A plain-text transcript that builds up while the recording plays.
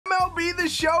MLB The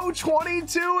Show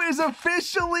 22 is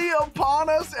officially upon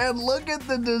us, and look at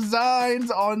the designs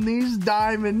on these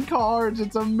diamond cards.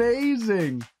 It's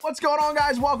amazing. What's going on,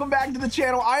 guys? Welcome back to the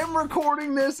channel. I am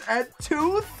recording this at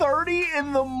 2:30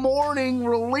 in the morning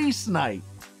release night.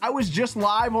 I was just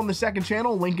live on the second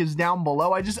channel. Link is down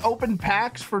below. I just opened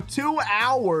packs for 2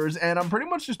 hours, and I'm pretty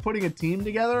much just putting a team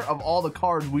together of all the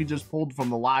cards we just pulled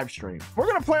from the live stream. We're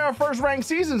going to play our first ranked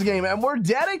seasons game, and we're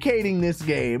dedicating this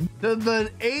game to the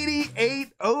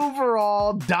 88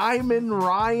 overall Diamond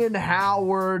Ryan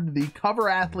Howard, the cover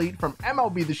athlete from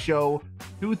MLB The Show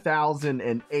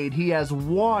 2008. He has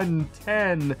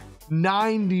 110,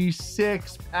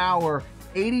 96 power,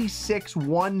 86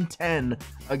 110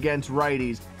 against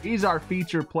righties. He's our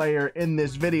feature player in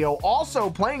this video. Also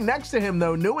playing next to him,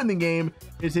 though, new in the game,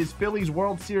 is his Phillies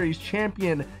World Series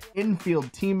champion infield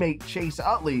teammate Chase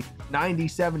Utley.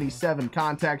 90-77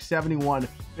 contact,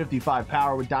 71-55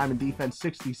 power with diamond defense,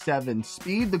 67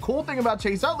 speed. The cool thing about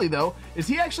Chase Utley, though, is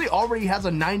he actually already has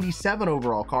a 97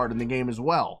 overall card in the game as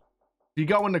well. If you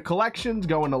go into collections,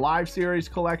 go into live series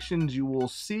collections, you will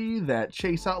see that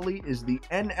Chase Utley is the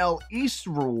NL East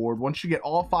reward. Once you get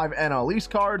all 5 NL East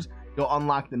cards, you'll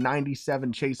unlock the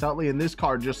 97 Chase Utley, and this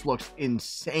card just looks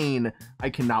insane. I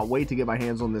cannot wait to get my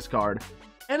hands on this card.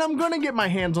 And I'm going to get my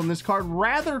hands on this card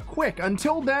rather quick.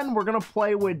 Until then, we're going to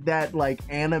play with that like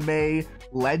anime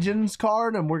legends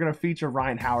card, and we're going to feature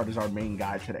Ryan Howard as our main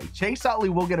guy today. Chase Utley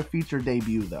will get a feature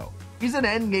debut, though. He's an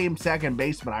endgame second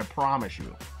baseman, I promise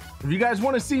you. If you guys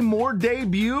want to see more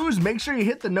debuts, make sure you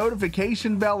hit the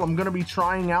notification bell. I'm going to be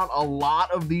trying out a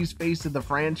lot of these Face of the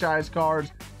Franchise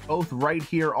cards, both right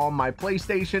here on my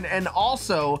PlayStation, and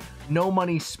also No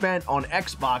Money Spent on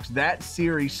Xbox. That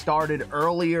series started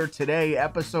earlier today.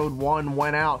 Episode 1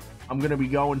 went out. I'm going to be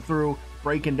going through,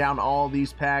 breaking down all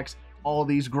these packs, all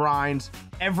these grinds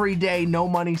every day. No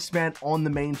Money Spent on the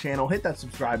main channel. Hit that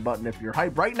subscribe button if you're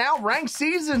hyped. Right now, ranked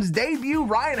seasons debut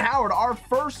Ryan Howard, our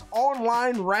first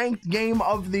online ranked game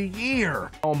of the year.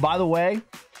 Oh, and by the way,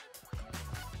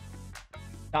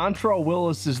 Dontrell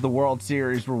Willis is the World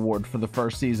Series reward for the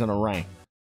first season of ranked.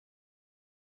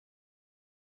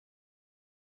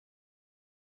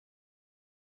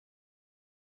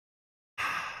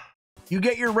 You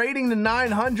get your rating to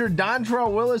 900.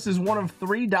 Dontrell Willis is one of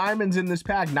 3 diamonds in this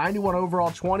pack. 91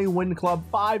 overall, 20 win club,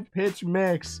 5 pitch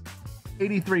mix.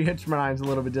 83 hits per 9 is a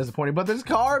little bit disappointing, but this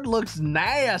card looks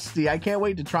nasty. I can't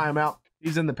wait to try him out.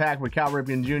 He's in the pack with Cal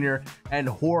Ripken Jr. and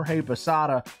Jorge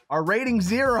Posada. Our rating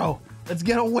 0. Let's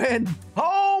get a win.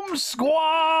 Home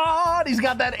squad. He's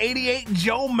got that 88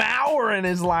 Joe Mauer in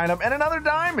his lineup and another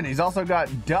diamond. He's also got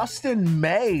Dustin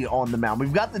May on the mound.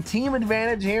 We've got the team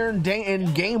advantage here in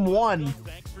game 1.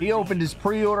 He opened his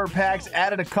pre-order packs,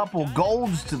 added a couple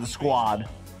golds to the squad.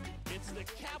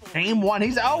 Game 1,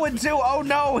 he's 0-2. Oh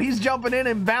no, he's jumping in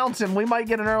and bouncing. We might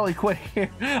get an early quit here.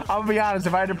 I'll be honest,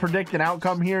 if I had to predict an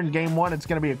outcome here in game 1, it's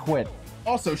going to be a quit.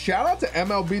 Also, shout out to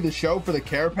MLB The Show for the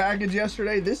care package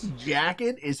yesterday. This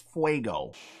jacket is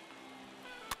fuego.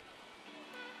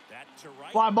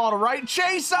 Fly ball to right,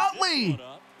 Chase Utley.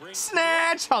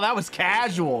 Snatch. Oh, that was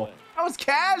casual. That was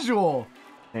casual.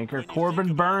 Anchor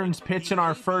Corbin Burns pitching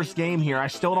our first game here. I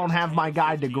still don't have my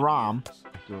guy DeGrom.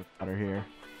 Do it better here.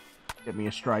 Get me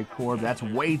a strike, Corb. That's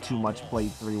way too much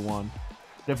plate 3-1.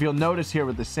 But if you'll notice here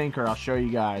with the sinker, I'll show you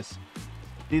guys.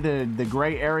 See the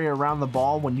gray area around the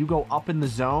ball? When you go up in the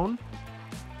zone,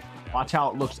 watch how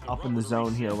it looks up in the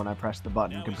zone here when I press the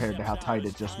button compared to how tight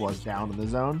it just was down in the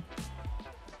zone.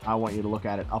 I want you to look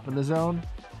at it up in the zone.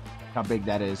 How big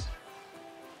that is.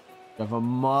 You have a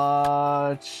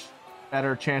much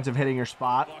better chance of hitting your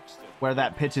spot where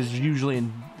that pitch is usually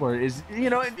where it is, you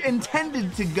know,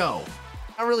 intended to go.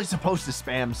 Not really supposed to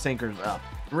spam sinkers up.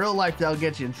 In real life, they'll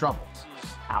get you in trouble.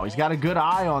 Wow, he's got a good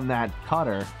eye on that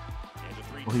cutter.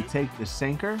 Will he take the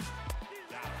sinker?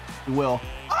 He will.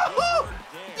 Oh,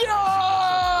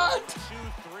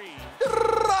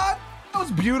 that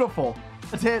was beautiful.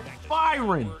 Let's hit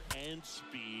Byron.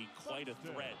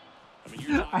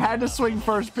 I had to swing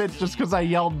first pitch just because I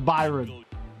yelled Byron.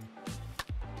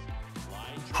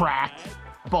 Cracked.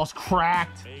 Ball's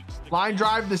cracked. Line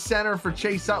drive to center for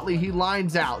Chase Utley. He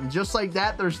lines out. And just like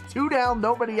that, there's 2 down,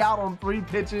 nobody out on 3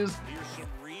 pitches.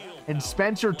 And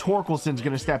Spencer Torkelson's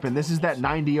going to step in. This is that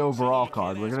 90 overall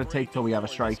card. We're going to take till we have a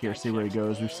strike here, see where he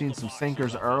goes. We've seen some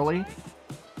sinkers early.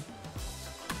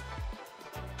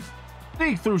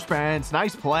 Sneak through Spence.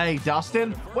 Nice play,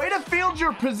 Dustin. Way to field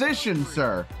your position,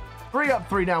 sir. 3 up,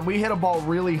 3 down. We hit a ball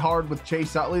really hard with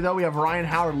Chase Utley, though. We have Ryan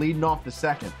Howard leading off the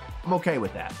second. I'm okay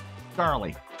with that.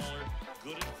 Charlie.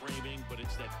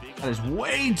 That is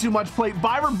way too much plate.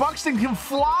 Byron Buxton can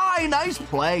fly. Nice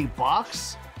play,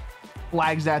 Bucks.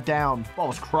 Flags that down. Ball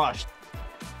was crushed.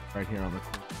 Right here on the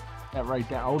corner. That right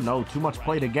down. Oh no, too much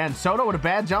plate again. Soto with a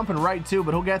bad jump and right too,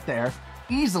 but he'll get there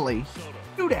easily.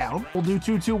 2 down. We'll do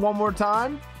 2-2 one more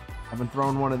time. Haven't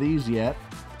thrown one of these yet.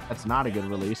 That's not a good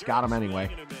release. Got him anyway.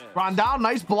 Rondal,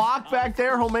 nice block back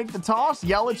there. He'll make the toss.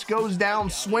 Yelich goes down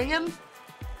swinging.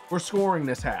 We're scoring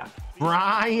this half.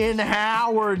 Ryan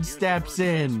Howard steps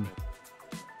in.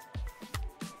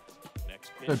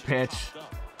 Good pitch.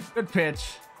 Good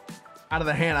pitch. Out of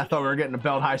the hand. I thought we were getting a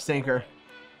belt high sinker.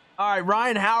 All right,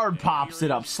 Ryan Howard pops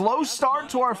it up. Slow start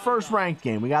to our first ranked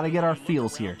game. We got to get our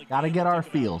feels here. Got to get our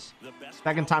feels.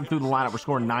 Second time through the lineup, we're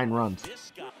scoring 9 runs.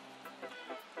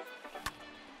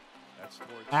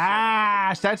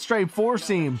 Ah, that's straight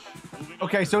 4-seam.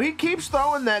 Okay, so he keeps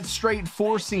throwing that straight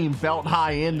 4-seam belt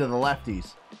high into the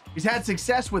lefties. He's had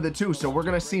success with it too, so we're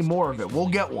going to see more of it. We'll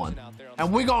get one.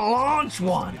 And we're going to launch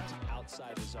one.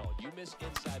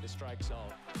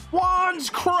 One's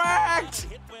cracked.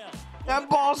 That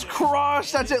ball's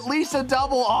crushed. That's at least a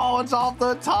double. Oh, it's off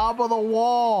the top of the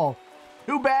wall.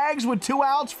 2 bags with 2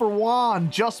 outs for Juan.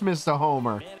 Just missed a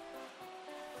homer.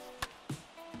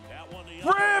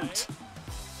 Ripped.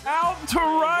 Out to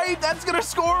right. That's going to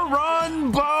score a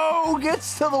run. Bo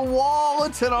gets to the wall.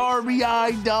 It's an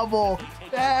RBI double.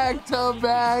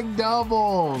 Back-to-back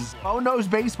doubles. Bo knows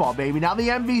baseball, baby. Now the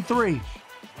MV3.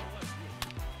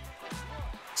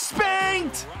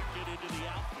 Spanked.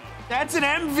 That's an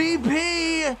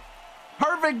MVP.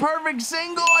 Perfect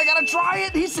single. I got to try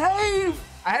it. He's safe.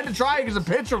 I had to try it because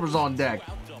the pitcher was on deck.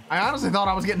 I honestly thought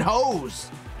I was getting hosed.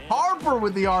 Harper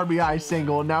with the RBI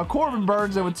single. Now Corbin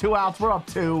Burns in with 2 outs. We're up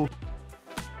 2.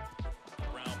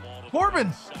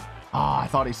 Corbin. Oh, I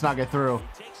thought he snuck it through.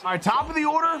 All right, top of the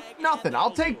order, nothing. I'll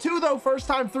take 2 though, first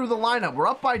time through the lineup. We're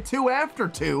up by 2 after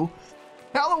 2.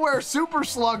 Delaware Super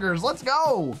Sluggers, let's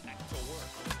go.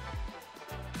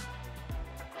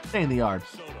 Stay in the yard.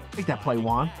 Take that play,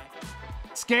 Juan.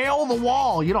 Scale the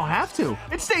wall. You don't have to.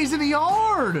 It stays in the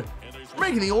yard. We're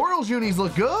making the Orioles unis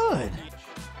look good.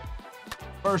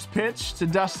 First pitch to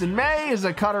Dustin May is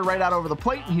a cutter right out over the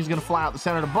plate, and he's going to fly out the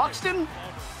center to Buxton.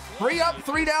 3 up,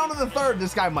 3 down to the third.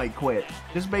 This guy might quit.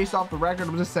 Just based off the record,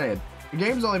 I'm just saying. The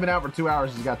game's only been out for 2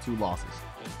 hours. He's got 2 losses.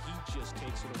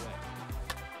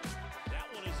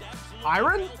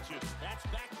 Iron?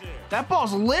 That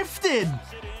ball's lifted,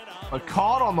 but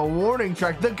caught on the warning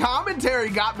track. The commentary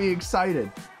got me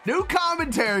excited. New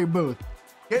commentary booth.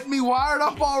 Getting me wired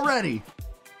up already.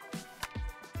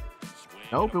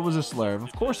 Nope, it was a slurve.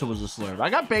 Of course it was a slurve. I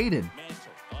got baited.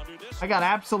 I got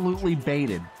absolutely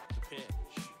baited.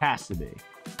 Has to be.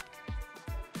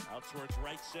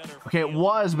 Okay, it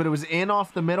was, but it was in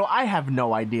off the middle. I have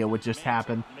no idea what just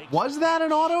happened. Was that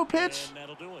an auto pitch?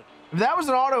 If that was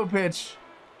an auto pitch,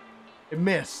 it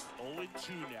missed.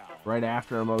 Right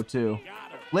after him, 0-2.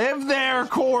 Live there,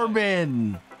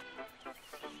 Corbin.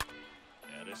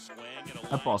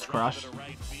 That ball's crushed.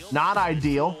 Not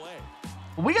ideal.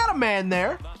 We got a man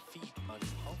there.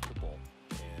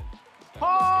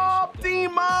 Popped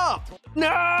him up.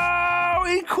 No,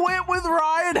 he quit with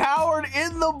Ryan Howard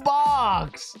in the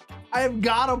box. I have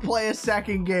got to play a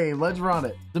second game. Let's run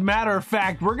it. As a matter of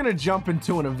fact, we're going to jump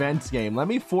into an events game. Let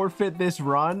me forfeit this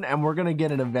run, and we're going to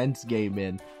get an events game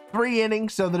in. 3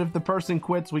 innings so that if the person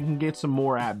quits, we can get some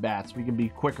more at-bats. We can be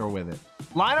quicker with it.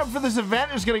 Lineup for this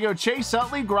event is going to go Chase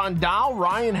Utley, Grandal,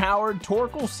 Ryan Howard,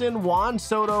 Torkelson, Juan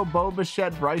Soto, Bo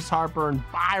Bichette, Bryce Harper, and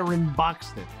Byron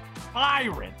Buxton.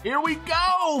 Byron. Here we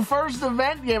go. First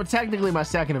event game. Technically my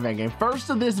second event game. First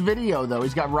of this video, though.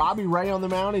 He's got Robbie Ray on the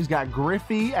mound. He's got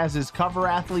Griffey as his cover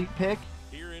athlete pick.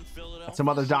 Got some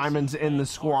other diamonds in the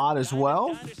squad as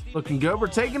well. Looking good. We're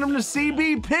taking him to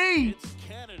CBP.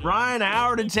 Ryan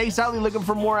Howard and Chase Utley looking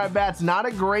for more at-bats. Not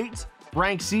a great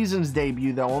ranked seasons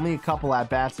debut, though. Only a couple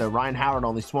at-bats, though. Ryan Howard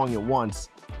only swung it once.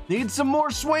 Need some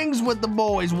more swings with the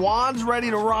boys. Juan's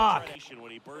ready to rock.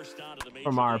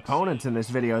 From our opponents in this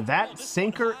video, that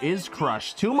sinker is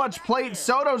crushed. Too much plate.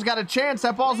 Soto's got a chance.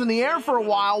 That ball's in the air for a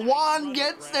while. Juan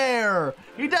gets there.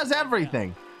 He does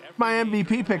everything. My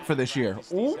MVP pick for this year.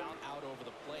 Ooh.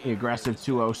 The aggressive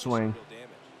 2-0 swing.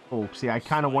 Oh, see, I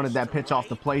kind of wanted that pitch off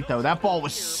the plate, though. That ball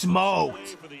was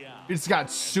smoked. He just got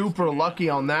super lucky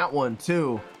on that one,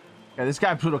 too. Yeah, this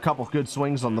guy put a couple good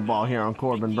swings on the ball here on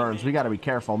Corbin Burns. We got to be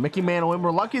careful. Mickey Mantle in.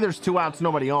 We're lucky there's 2 outs,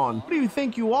 nobody on. What do you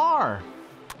think you are?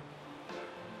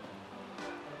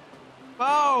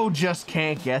 Oh, just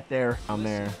can't get there. Down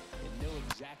there.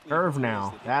 Curve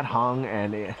now. That hung,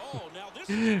 and it...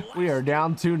 we are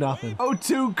down 2-0.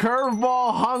 0-2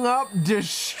 curveball hung up,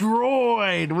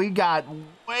 destroyed. We got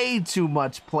way too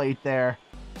much plate there.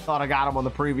 Thought I got him on the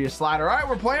previous slider. All right,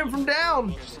 we're playing from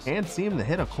down. Can't seem to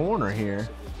hit a corner here.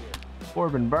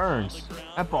 Corbin Burns.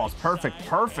 That ball's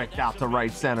perfect out to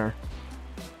right center.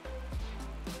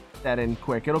 That in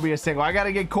quick. It'll be a single. I got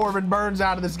to get Corbin Burns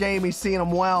out of this game. He's seeing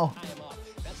him well.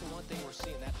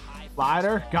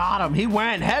 Slider. Got him. He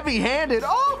went heavy-handed.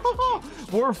 Oh,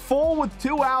 we're full with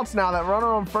 2 outs now. That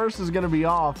runner on first is going to be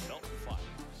off.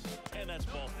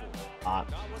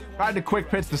 Tried to quick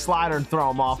pitch the slider and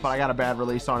throw him off, but I got a bad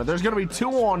release on it. There's going to be 2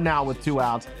 on now with 2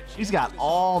 outs. He's got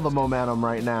all the momentum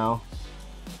right now.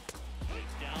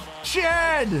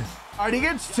 Shed! All right, he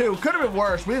gets 2. Could have been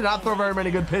worse. We did not throw very many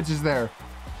good pitches there.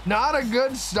 Not a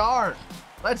good start.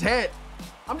 Let's hit.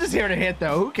 I'm just here to hit,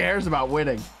 though. Who cares about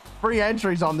winning? Free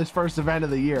entries on this first event of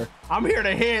the year. I'm here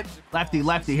to hit. Lefty,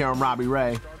 lefty here on Robbie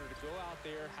Ray.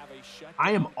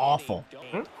 I am awful.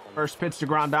 First pitch to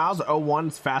Grandals. 0-1.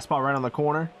 It's fastball right on the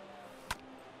corner.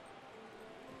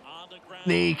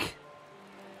 Sneak.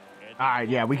 All right,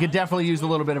 yeah, we could definitely use a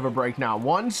little bit of a break now.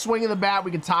 1 swing of the bat, we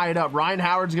can tie it up. Ryan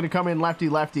Howard's going to come in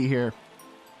lefty-lefty here.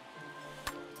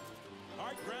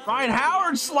 Ryan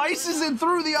Howard slices it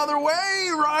through the other way.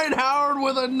 Ryan Howard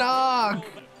with a knock.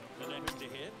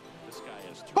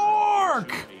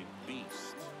 Torque!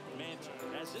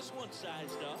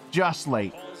 Just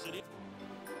late.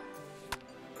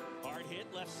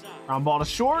 Ground ball to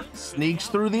short. Sneaks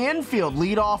through the infield.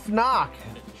 Leadoff knock.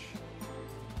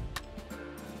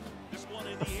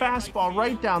 The fastball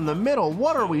right down the middle.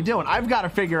 What are we doing? I've got to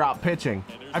figure out pitching.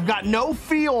 I've got no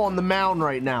feel on the mound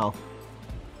right now.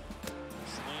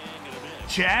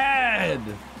 Chad.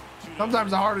 Sometimes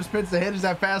the hardest pitch to hit is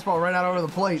that fastball right out over the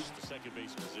plate.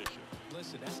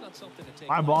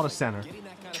 My ball to center.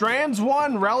 Strands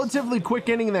 1, relatively quick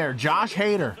inning there. Josh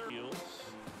Hader.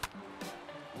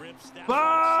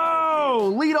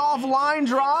 Oh, lead off line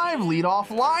drive, lead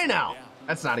off line out.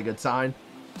 That's not a good sign.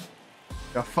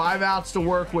 Got 5 outs to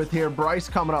work with here. Bryce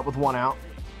coming up with 1 out.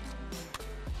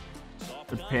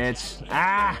 Good pitch.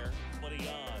 Ah.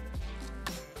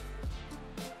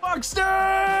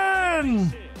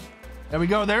 Buxton! There we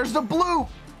go. There's the bloop.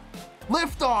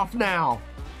 Lift off now.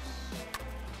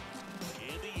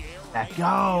 Let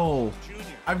go.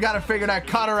 I've got to figure that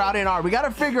cutter out in our. We got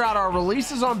to figure out our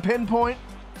releases on pinpoint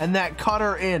and that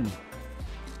cutter in.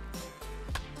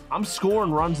 I'm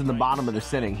scoring runs in the bottom of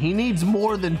this inning. He needs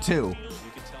more than 2.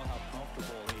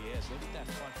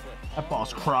 That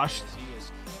ball's crushed.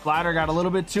 Slider got a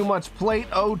little bit too much plate.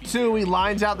 0-2. He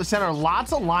lines out the center.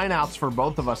 Lots of line outs for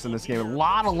both of us in this game. A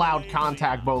lot of loud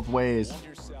contact both ways.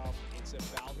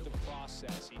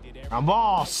 Ground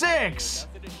ball. 6,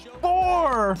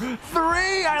 4, 3.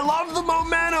 I love the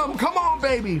momentum. Come on,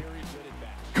 baby.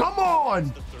 Come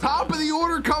on. Top of the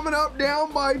order coming up,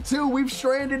 down by 2. We've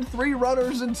stranded 3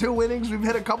 runners in 2 innings. We've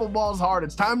hit a couple balls hard.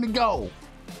 It's time to go.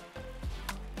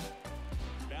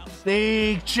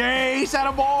 Sneak, Chase,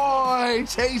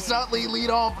 attaboy. Chase Utley,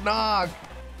 leadoff knock.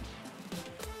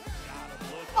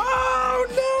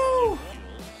 Oh,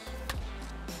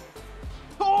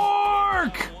 no.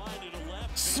 Torque.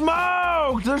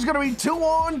 Smoked. There's going to be 2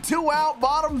 on, 2 out,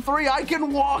 bottom 3. I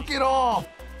can walk it off.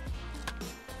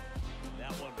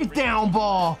 Get down,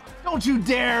 ball. Don't you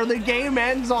dare. The game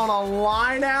ends on a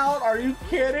line out. Are you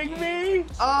kidding me?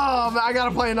 Oh, I got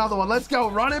to play another one. Let's go.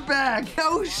 Run it back.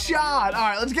 No shot. All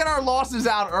right, let's get our losses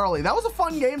out early. That was a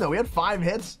fun game, though. We had 5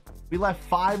 hits. We left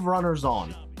 5 runners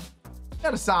on.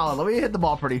 Got a solid. We hit the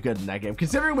ball pretty good in that game.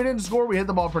 Considering we didn't score, we hit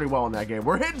the ball pretty well in that game.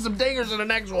 We're hitting some dingers in the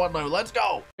next one, though. Let's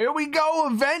go. Here we go.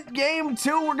 Event game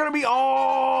 2. We're going to be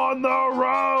on the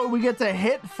road. We get to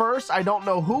hit first. I don't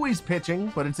know who he's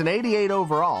pitching, but it's an 88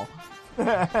 overall.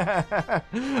 I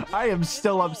am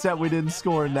still upset we didn't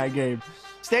score in that game.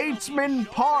 Statesman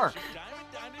Park.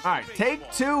 All right,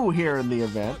 take 2 here in the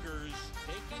event.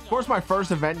 Of course, my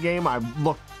first event game,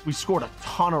 we scored a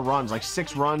ton of runs, like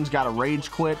 6 runs, got a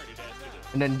rage quit.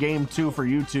 And then game 2 for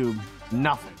YouTube,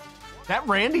 nothing. Is that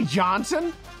Randy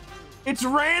Johnson? It's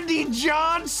Randy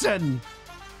Johnson.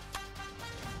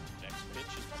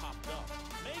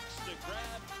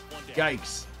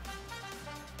 Yikes.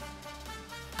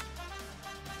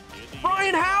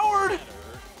 Ryan Howard.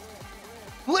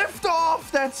 Lift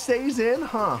off. That stays in,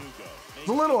 huh? It's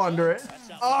a little under it.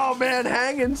 Oh, man,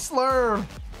 hanging slurve.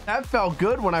 That felt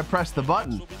good when I pressed the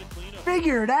button.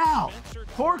 Figure it out.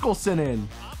 Torkelson in.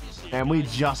 And we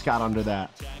just got under that.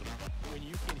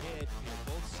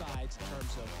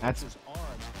 That's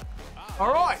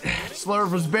all right.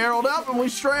 Slurve was barreled up and we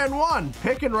strand 1.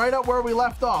 Picking right up where we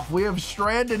left off. We have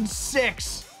stranded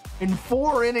 6 in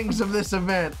 4 innings of this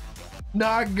event.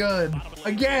 Not good.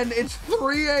 Again, it's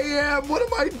 3 a.m. What am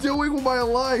I doing with my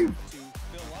life?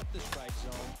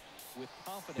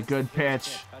 A good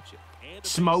pitch.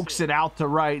 Smokes it out to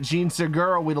right. Gene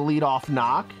Segura with a leadoff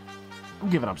knock. I'm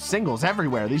giving up singles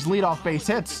everywhere. These leadoff base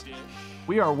hits.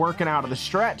 We are working out of the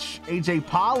stretch. AJ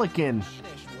Pollock in.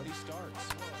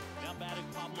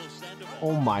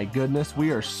 Oh my goodness.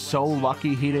 We are so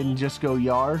lucky he didn't just go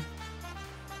yard.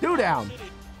 2 down.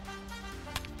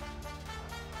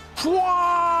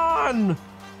 One.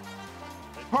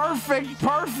 Perfect.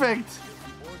 Perfect.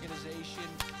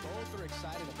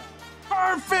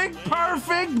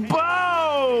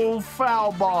 Bow.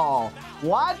 Foul ball.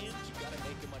 What?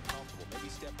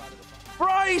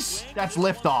 Bryce. That's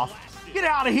liftoff. Get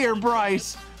out of here,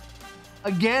 Bryce.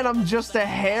 Again, I'm just a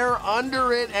hair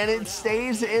under it, and it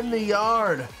stays in the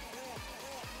yard.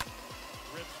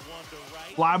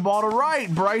 Fly ball to right.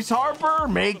 Bryce Harper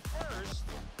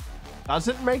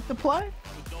doesn't make the play.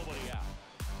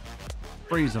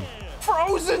 Freeze him.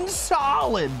 Frozen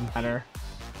solid.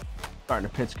 Starting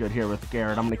to pitch good here with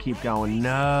Garrett. I'm going to keep going.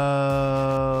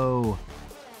 No.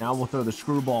 Now we'll throw the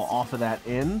screwball off of that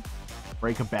in.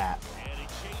 Break a bat.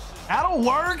 That'll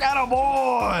work.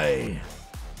 Attaboy.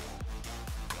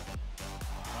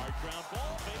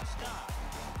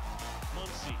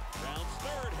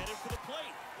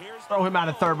 Throw him out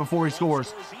of third before he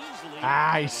scores.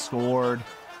 Ah, he scored.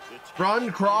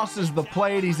 Run crosses the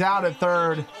plate. He's out at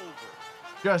third.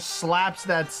 Just slaps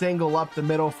that single up the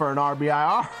middle for an RBI.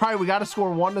 All right, we got to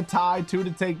score 1 to tie, 2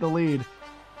 to take the lead.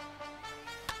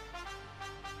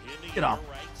 Get up.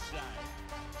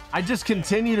 I just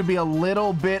continue to be a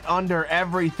little bit under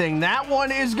everything. That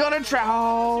one is going to try.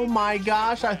 Oh my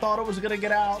gosh, I thought it was going to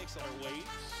get out.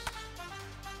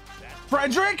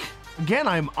 Frederick. Again,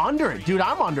 I'm under it. Dude,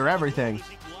 I'm under everything.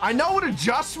 I know what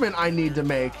adjustment I need to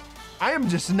make. I am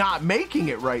just not making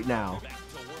it right now.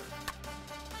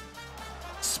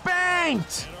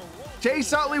 Spanked.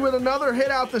 Chase Utley with another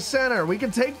hit out the center. We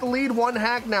can take the lead 1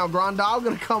 hack now. Grandal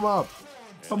gonna come up.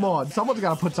 Come on, someone's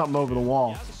got to put something over the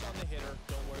wall.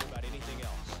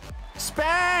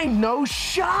 Spang, no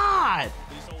shot.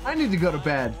 I need to go to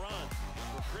bed.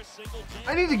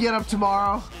 I need to get up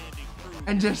tomorrow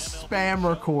and just spam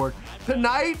record.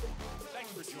 Tonight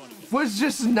was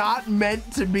just not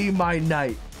meant to be my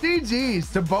night.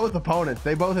 GG's to both opponents.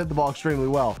 They both hit the ball extremely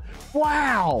well.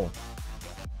 Wow.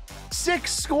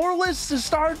 6 scoreless to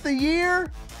start the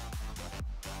year?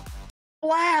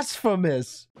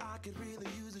 Blasphemous. I could really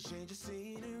use a change of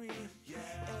scenery. Yeah,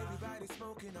 everybody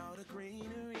smoking all the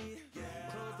greenery. Yeah,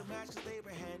 close the match 'cause they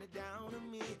were handed down to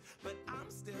me. But I'm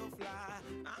still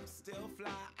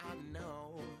fly, I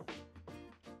know.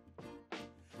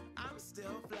 I'm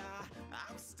still fly,